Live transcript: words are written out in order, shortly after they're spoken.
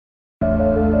Hi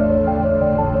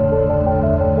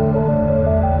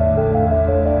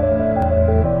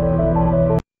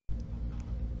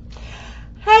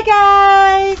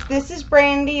guys, this is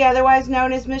Brandy, otherwise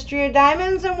known as Mystery of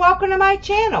Diamonds, and welcome to my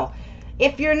channel.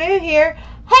 If you're new here,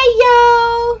 hey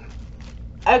y'all!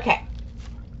 Okay,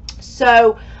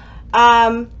 so,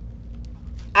 as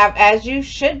you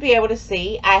should be able to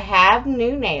see, I have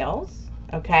new nails.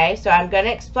 Okay, so I'm going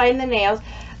to explain the nails.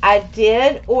 I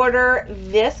did order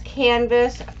this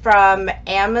canvas from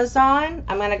Amazon.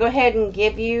 I'm going to go ahead and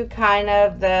give you kind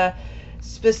of the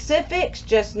specifics,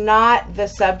 just not the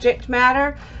subject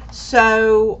matter.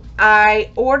 So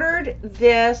I ordered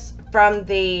this from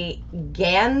the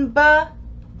Ganba,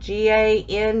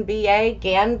 G-A-N-B-A,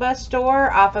 Ganba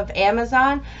store off of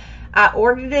Amazon. I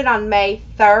ordered it on May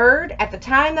 3rd. At the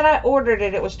time that I ordered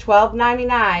it, it was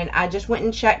 $12.99. I just went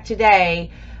and checked today,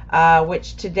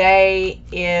 which today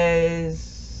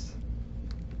is,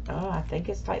 I think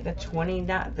it's like the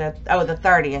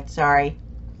 30th, sorry.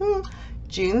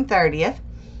 June 30th.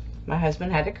 My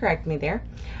husband had to correct me there.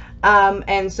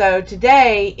 And so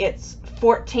today it's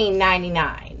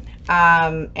 $14.99.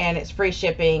 And it's free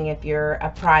shipping if you're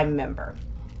a Prime member.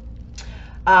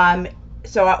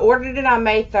 So I ordered it on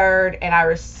May 3rd and I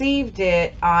received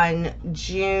it on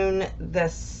June the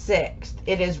 6th.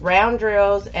 It is round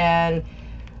drills, and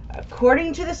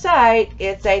according to the site,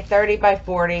 it's a 30 by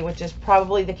 40, which is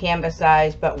probably the canvas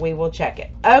size, but we will check it.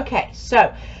 Okay,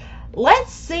 so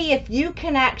let's see if you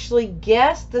can actually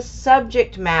guess the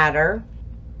subject matter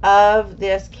of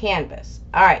this canvas.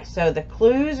 All right, so the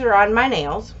clues are on my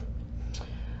nails.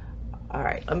 All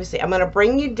right, let me see. I'm going to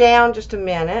bring you down just a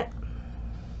minute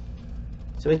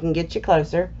so we can get you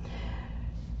closer.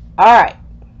 All right,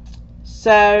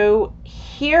 so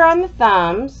here on the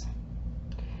thumbs,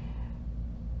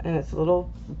 and it's a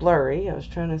little blurry. I was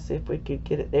trying to see if we could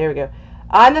get it. There we go.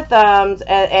 On the thumbs,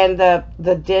 and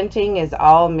the denting is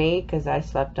all me because I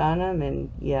slept on them, and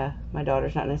yeah, my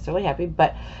daughter's not necessarily happy.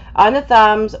 But on the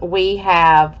thumbs, we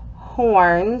have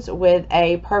horns with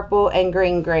a purple and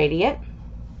green gradient.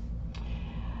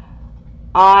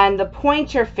 On the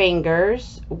pointer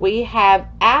fingers, we have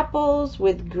apples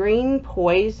with green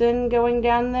poison going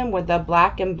down them with a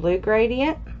black and blue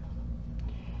gradient.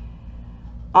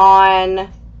 On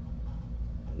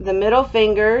the middle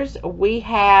fingers, we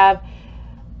have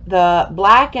the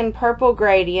black and purple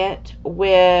gradient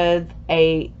with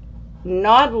a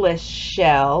nautilus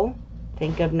shell.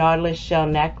 Think of nautilus shell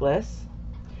necklace.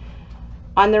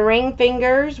 On the ring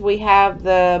fingers, we have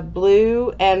the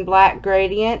blue and black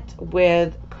gradient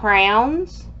with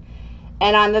crowns.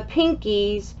 And on the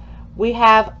pinkies, we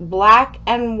have black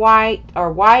and white,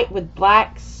 or white with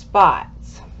black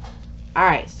spots. All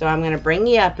right, so I'm going to bring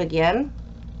you up again.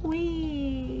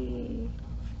 Whee!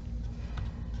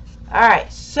 All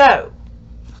right, so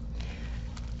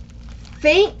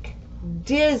think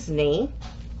Disney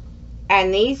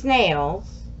and these nails,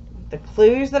 the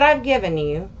clues that I've given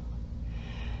you,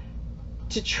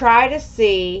 to try to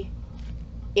see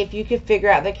if you could figure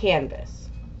out the canvas.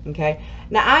 Okay,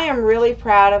 now I am really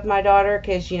proud of my daughter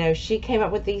because, you know, she came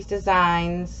up with these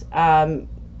designs,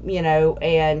 you know,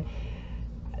 and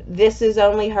this is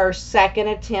only her second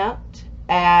attempt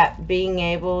at being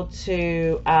able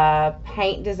to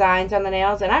paint designs on the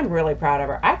nails, and I'm really proud of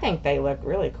her. I think they look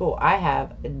really cool. I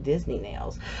have Disney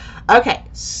nails. Okay,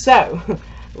 so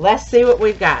let's see what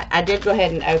we've got. I did go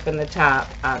ahead and open the top,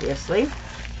 obviously,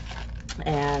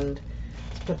 and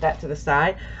let's put that to the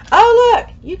side. Oh, look,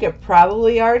 you could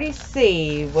probably already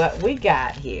see what we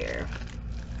got here,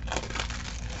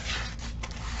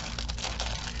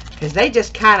 because they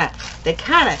just kind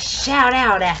of shout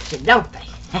out at you, don't they?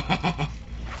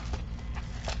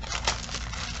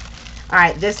 All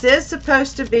right, this is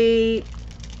supposed to be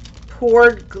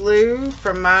poured glue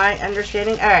from my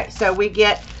understanding. All right, so we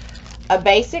get a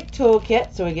basic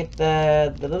toolkit. So we get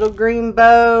the little green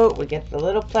bow, we get the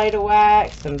little plate of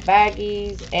wax, some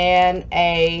baggies, and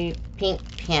a pink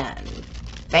pen.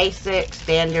 Basic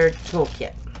standard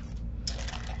toolkit.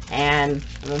 And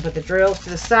I'm going to put the drills to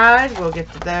the side. We'll get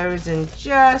to those in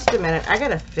just a minute. I got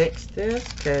to fix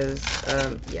this because,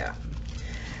 yeah.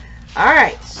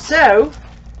 Alright, so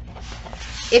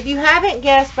if you haven't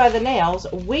guessed by the nails,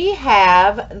 we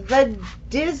have the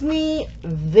Disney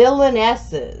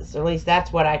villainesses. Or at least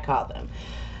that's what I call them.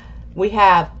 We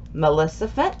have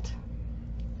Maleficent.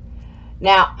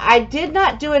 Now, I did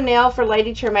not do a nail for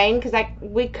Lady Tremaine because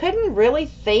we couldn't really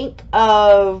think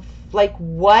of like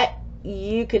what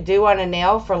you could do on a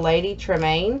nail for Lady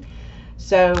Tremaine,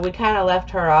 so we kind of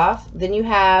left her off. Then you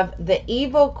have the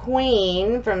evil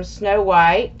queen from Snow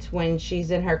White when she's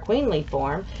in her queenly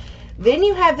form. Then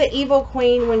you have the Evil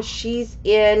Queen when she's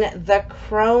in the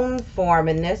crone form.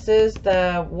 And this is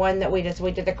the one that we did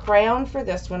the crown for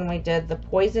this one. We did the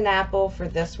poison apple for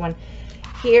this one.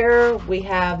 Here we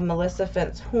have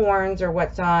Maleficent's horns, or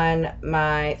what's on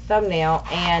my thumbnail.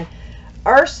 And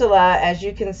Ursula, as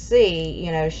you can see,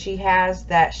 you know, she has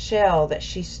that shell that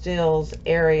she steals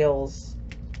Ariel's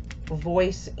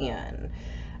voice in.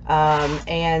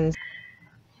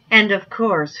 And of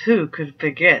course, who could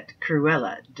forget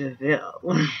Cruella de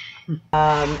Vil?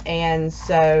 And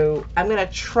so I'm going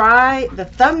to try, the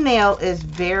thumbnail is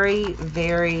very,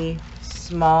 very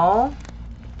small.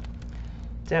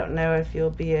 Don't know if you'll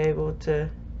be able to,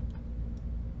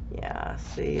 yeah,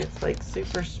 see, it's like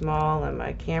super small and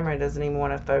my camera doesn't even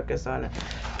want to focus on it.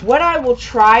 What I will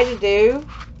try to do,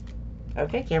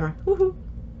 okay, camera, woohoo.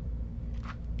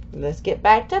 Let's get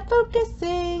back to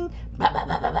focusing. Bah, bah,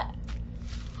 bah, bah, bah.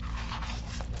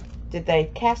 Did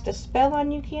they cast a spell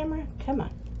on you, camera? Come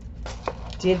on.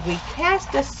 Did we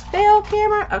cast a spell,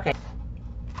 camera? Okay.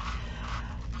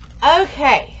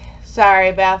 Okay. Sorry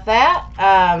about that.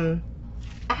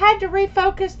 I had to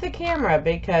refocus the camera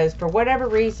because for whatever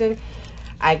reason,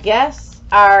 I guess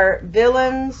our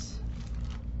villains,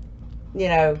 you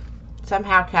know,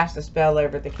 somehow cast a spell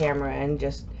over the camera and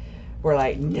just were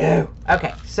like, no.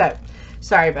 Okay, so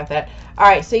sorry about that. All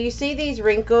right, so you see these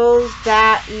wrinkles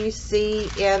that you see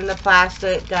in the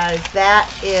plastic, guys? That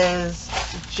is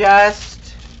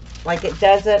just like, it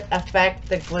doesn't affect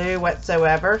the glue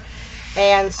whatsoever.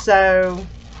 And so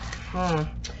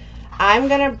I'm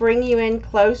gonna bring you in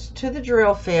close to the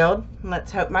drill field.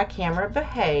 Let's hope my camera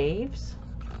behaves.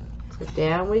 So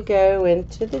down we go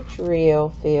into the drill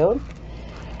field.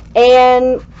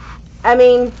 And I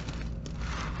mean,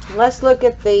 let's look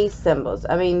at these symbols.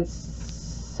 I mean,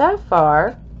 so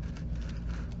far,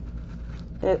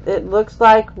 it looks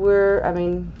like we're, I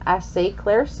mean, I see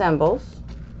clear symbols.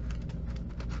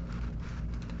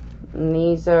 And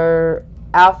these are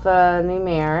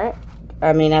alphanumeric.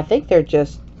 I mean, I think they're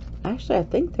just, actually, I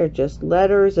think they're just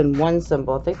letters and one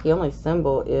symbol. I think the only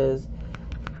symbol is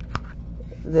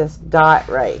this dot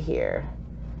right here.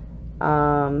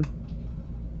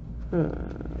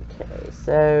 Okay,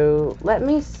 so let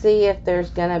me see if there's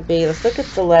gonna be, let's look at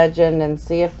the legend and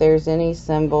see if there's any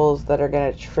symbols that are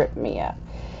gonna trip me up.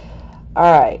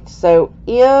 Alright, so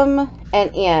M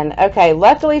and N. Okay,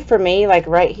 luckily for me, like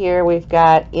right here, we've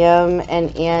got M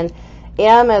and N.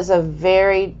 M is a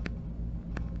very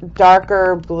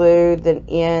darker blue than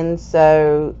N,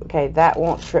 so, okay, that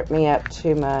won't trip me up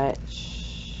too much.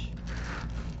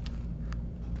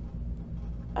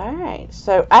 Alright,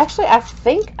 so actually I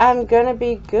think I'm going to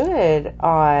be good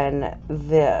on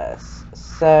this.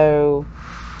 So,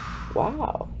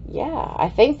 wow, yeah, I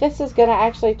think this is going to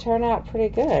actually turn out pretty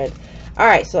good.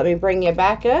 Alright, so let me bring you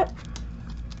back up.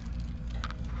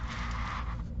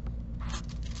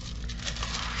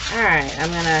 Alright,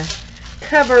 I'm going to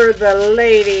cover the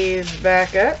ladies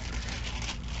back up.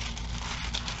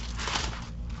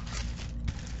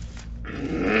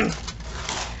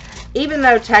 Even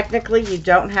though technically you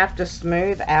don't have to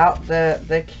smooth out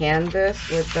the canvas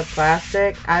with the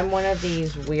plastic, I'm one of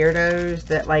these weirdos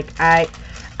that, like, I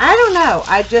don't know,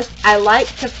 I like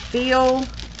to feel,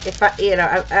 if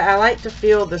I like to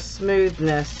feel the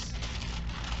smoothness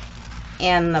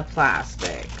in the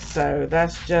plastic. So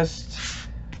that's just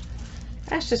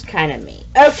kind of me.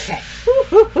 Okay,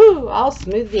 I'll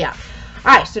smooth you out.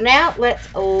 All right, so now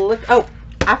let's look. Oh,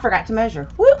 I forgot to measure.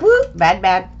 Whoop whoop,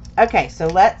 bad. Okay, so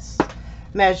let's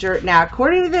measure. Now,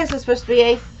 according to this, it's supposed to be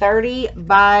a 30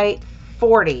 by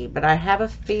 40, but I have a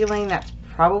feeling that's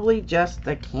probably just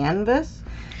the canvas.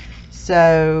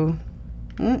 So,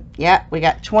 yeah, we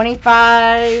got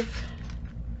 25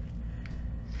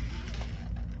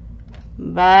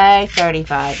 by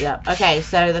 35. Yep. Okay,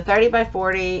 so the 30 by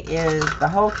 40 is the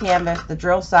whole canvas. The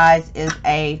drill size is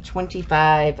a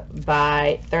 25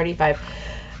 by 35.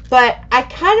 But I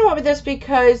kind of went with this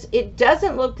because it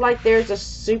doesn't look like there's a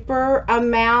super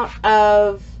amount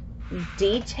of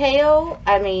detail.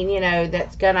 I mean, you know,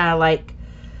 that's gonna like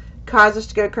cause us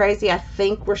to go crazy. I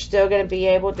think we're still gonna be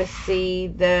able to see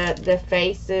the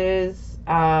faces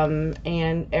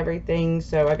and everything.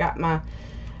 So I got my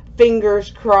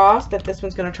fingers crossed that this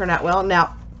one's gonna turn out well.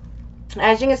 Now,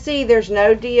 as you can see, there's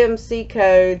no DMC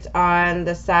codes on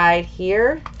the side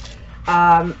here.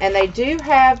 And they do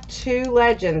have two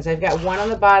legends. They've got one on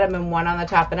the bottom and one on the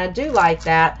top, and I do like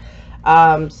that,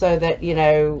 so that, you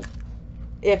know,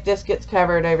 if this gets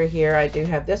covered over here, I do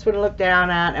have this one to look down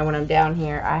at, and when I'm down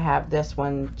here, I have this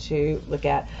one to look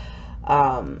at.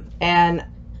 And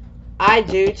I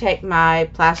do take my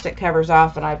plastic covers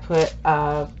off and I put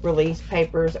release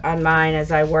papers on mine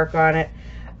as I work on it.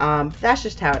 That's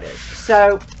just how it is.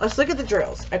 So let's look at the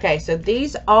drills. Okay, so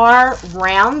these are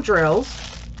round drills.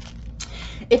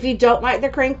 If you don't like the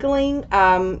crinkling,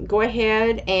 go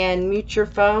ahead and mute your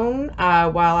phone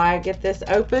while I get this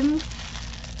open.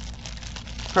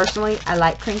 Personally, I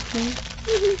like crinkling.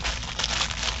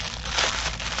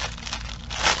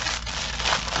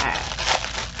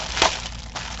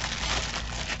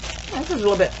 This is a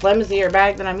little bit flimsier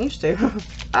bag than I'm used to.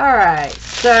 Alright,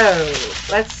 so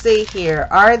let's see here.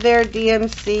 Are there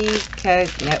DMC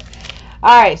codes? Nope.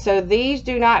 Alright, so these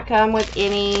do not come with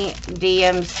any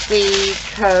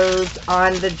DMC codes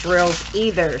on the drills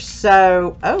either.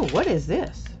 So, oh, what is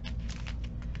this?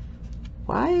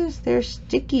 Why is there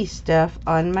sticky stuff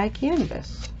on my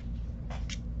canvas?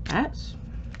 That's,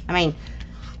 I mean,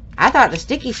 I thought the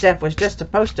sticky stuff was just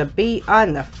supposed to be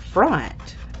on the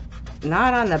front,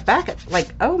 not on the back. Like,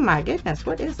 oh my goodness,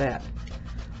 what is that?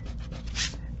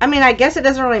 I mean, I guess it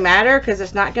doesn't really matter because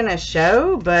it's not going to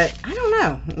show, but I don't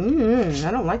know.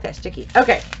 I don't like that sticky.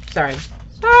 Okay, sorry.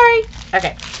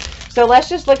 Okay, so let's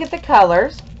just look at the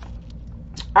colors.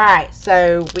 All right,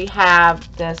 so we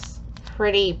have this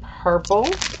pretty purple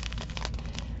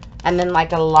and then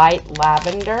like a light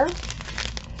lavender.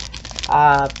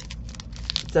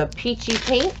 The peachy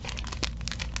pink.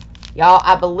 Y'all,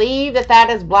 I believe that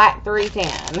is black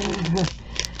 310.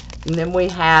 And then we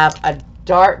have a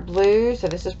dark blue, so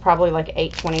this is probably like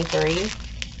 823.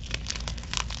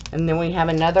 And then we have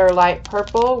another light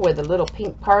purple with a little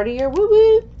pink partier. Woo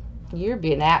woo! You've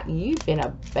been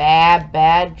a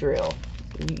bad drill.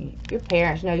 Your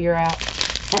parents know you're out.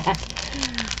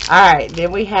 Alright,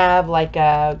 then we have like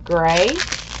a gray.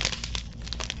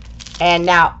 And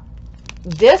now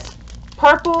this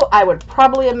purple I would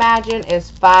probably imagine is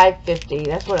 550.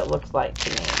 That's what it looks like to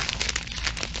me.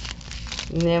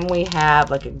 And then we have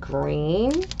like a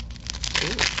green.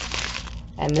 Ooh.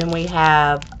 And then we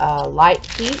have a light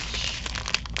peach.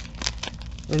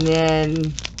 And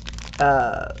then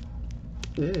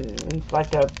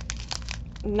like a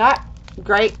not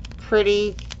great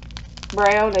pretty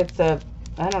brown. It's a,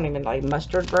 I don't even like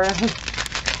mustard brown.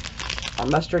 Or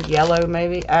mustard yellow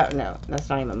maybe. I don't know. That's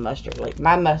not even mustard. Like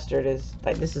my mustard is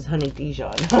like, this is honey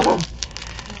Dijon.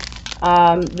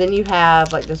 Then you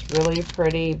have like this really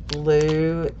pretty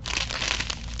blue.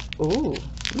 Ooh,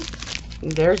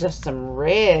 there's just some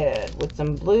red with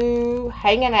some blue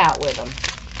hanging out with them.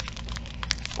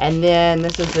 And then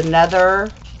this is another,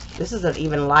 this is an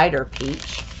even lighter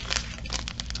peach.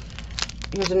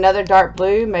 Here's another dark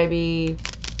blue, maybe,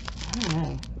 I don't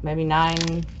know, maybe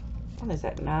 9, what is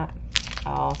that, not?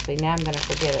 Oh, see, now I'm going to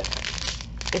forget it.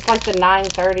 It's like the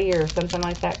 930 or something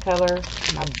like that color.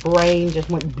 My brain just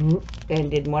went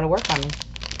and didn't want to work on me.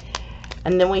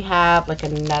 And then we have like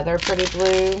another pretty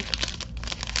blue,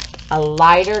 a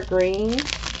lighter green.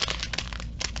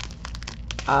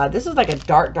 This is like a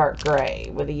dark gray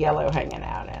with a yellow hanging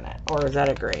out in it. Or is that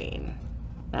a green?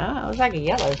 No, it's like a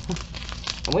yellow.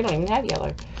 And we don't even have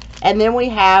yellow. And then we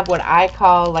have what I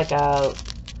call like a,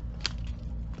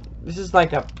 this is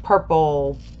like a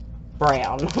purple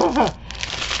brown.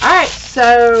 Alright,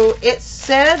 so it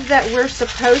said that we're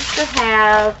supposed to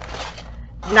have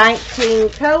 19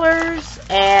 colors,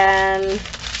 and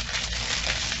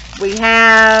we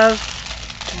have,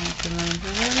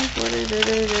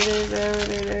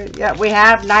 yeah, we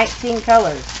have 19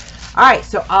 colors. Alright,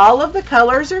 so all of the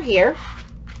colors are here.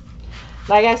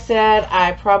 Like I said,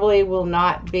 I probably will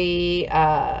not be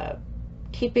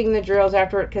keeping the drills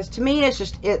after it, because to me it's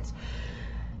just,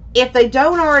 if they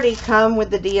don't already come with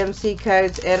the DMC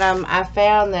codes in them, I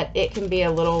found that it can be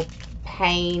a little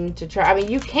pain to try. I mean,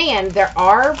 you can. There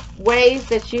are ways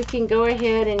that you can go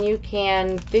ahead and you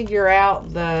can figure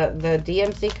out the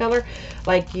DMC color.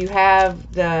 Like you have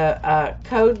the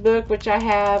code book, which I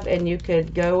have, and you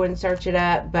could go and search it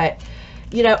up. But,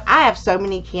 you know, I have so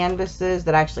many canvases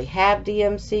that actually have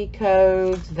DMC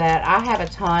codes that I have a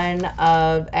ton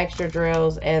of extra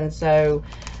drills. And so,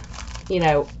 you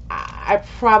know, I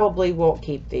probably won't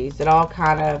keep these. It all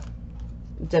kind of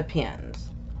depends.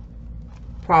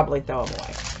 Probably throw them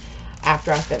away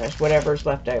after I finish whatever's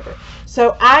left over.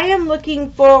 So I am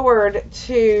looking forward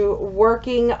to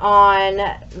working on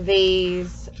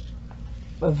these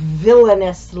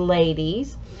villainous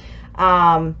ladies.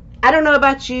 I don't know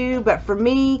about you, but for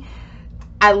me,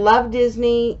 I love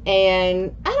Disney,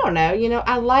 and I don't know, you know,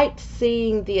 I liked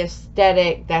seeing the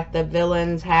aesthetic that the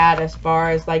villains had, as far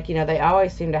as like, you know, they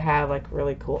always seem to have like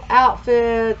really cool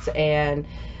outfits, and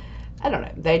I don't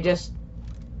know, they just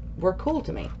were cool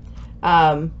to me.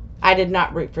 I did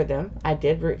not root for them. I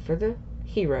did root for the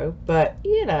hero, but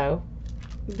you know,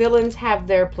 villains have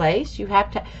their place. You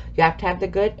have to have the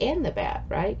good and the bad,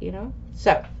 right? You know.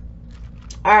 So,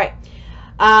 all right,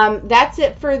 that's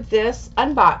it for this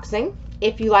unboxing.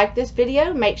 If you like this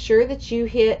video, make sure that you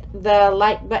hit the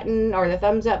like button or the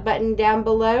thumbs up button down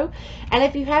below. And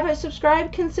if you haven't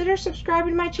subscribed, consider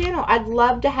subscribing to my channel. I'd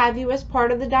love to have you as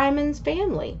part of the Diamonds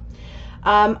family.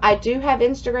 I do have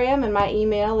Instagram, and my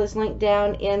email is linked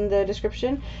down in the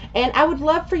description. And I would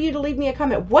love for you to leave me a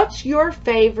comment. What's your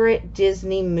favorite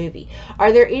Disney movie?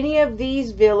 Are there any of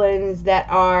these villains that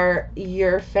are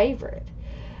your favorite?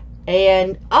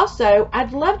 And also,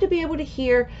 I'd love to be able to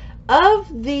hear,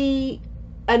 of the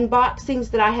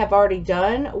unboxings that I have already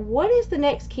done, what is the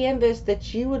next canvas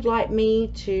that you would like me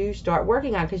to start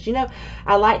working on? Because you know,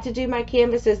 I like to do my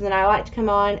canvases and then I like to come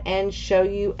on and show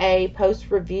you a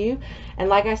post review. And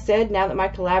like I said, now that my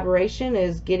collaboration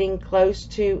is getting close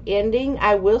to ending,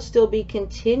 I will still be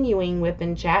continuing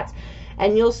whipping chats,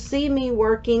 and you'll see me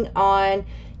working on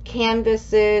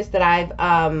canvases that I've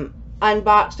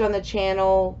unboxed on the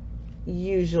channel.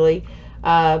 Usually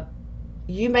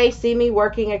you may see me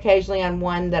working occasionally on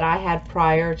one that I had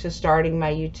prior to starting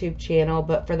my YouTube channel,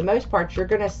 but for the most part, you're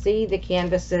going to see the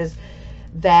canvases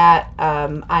that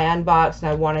I unboxed,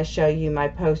 and I want to show you my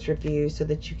post review so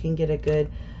that you can get a good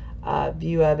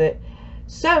view of it.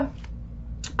 So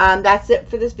that's it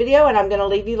for this video, and I'm going to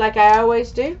leave you like I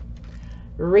always do.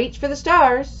 Reach for the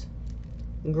stars,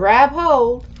 grab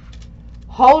hold,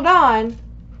 hold on,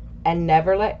 and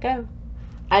never let go.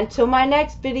 Until my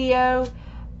next video,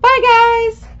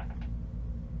 bye guys!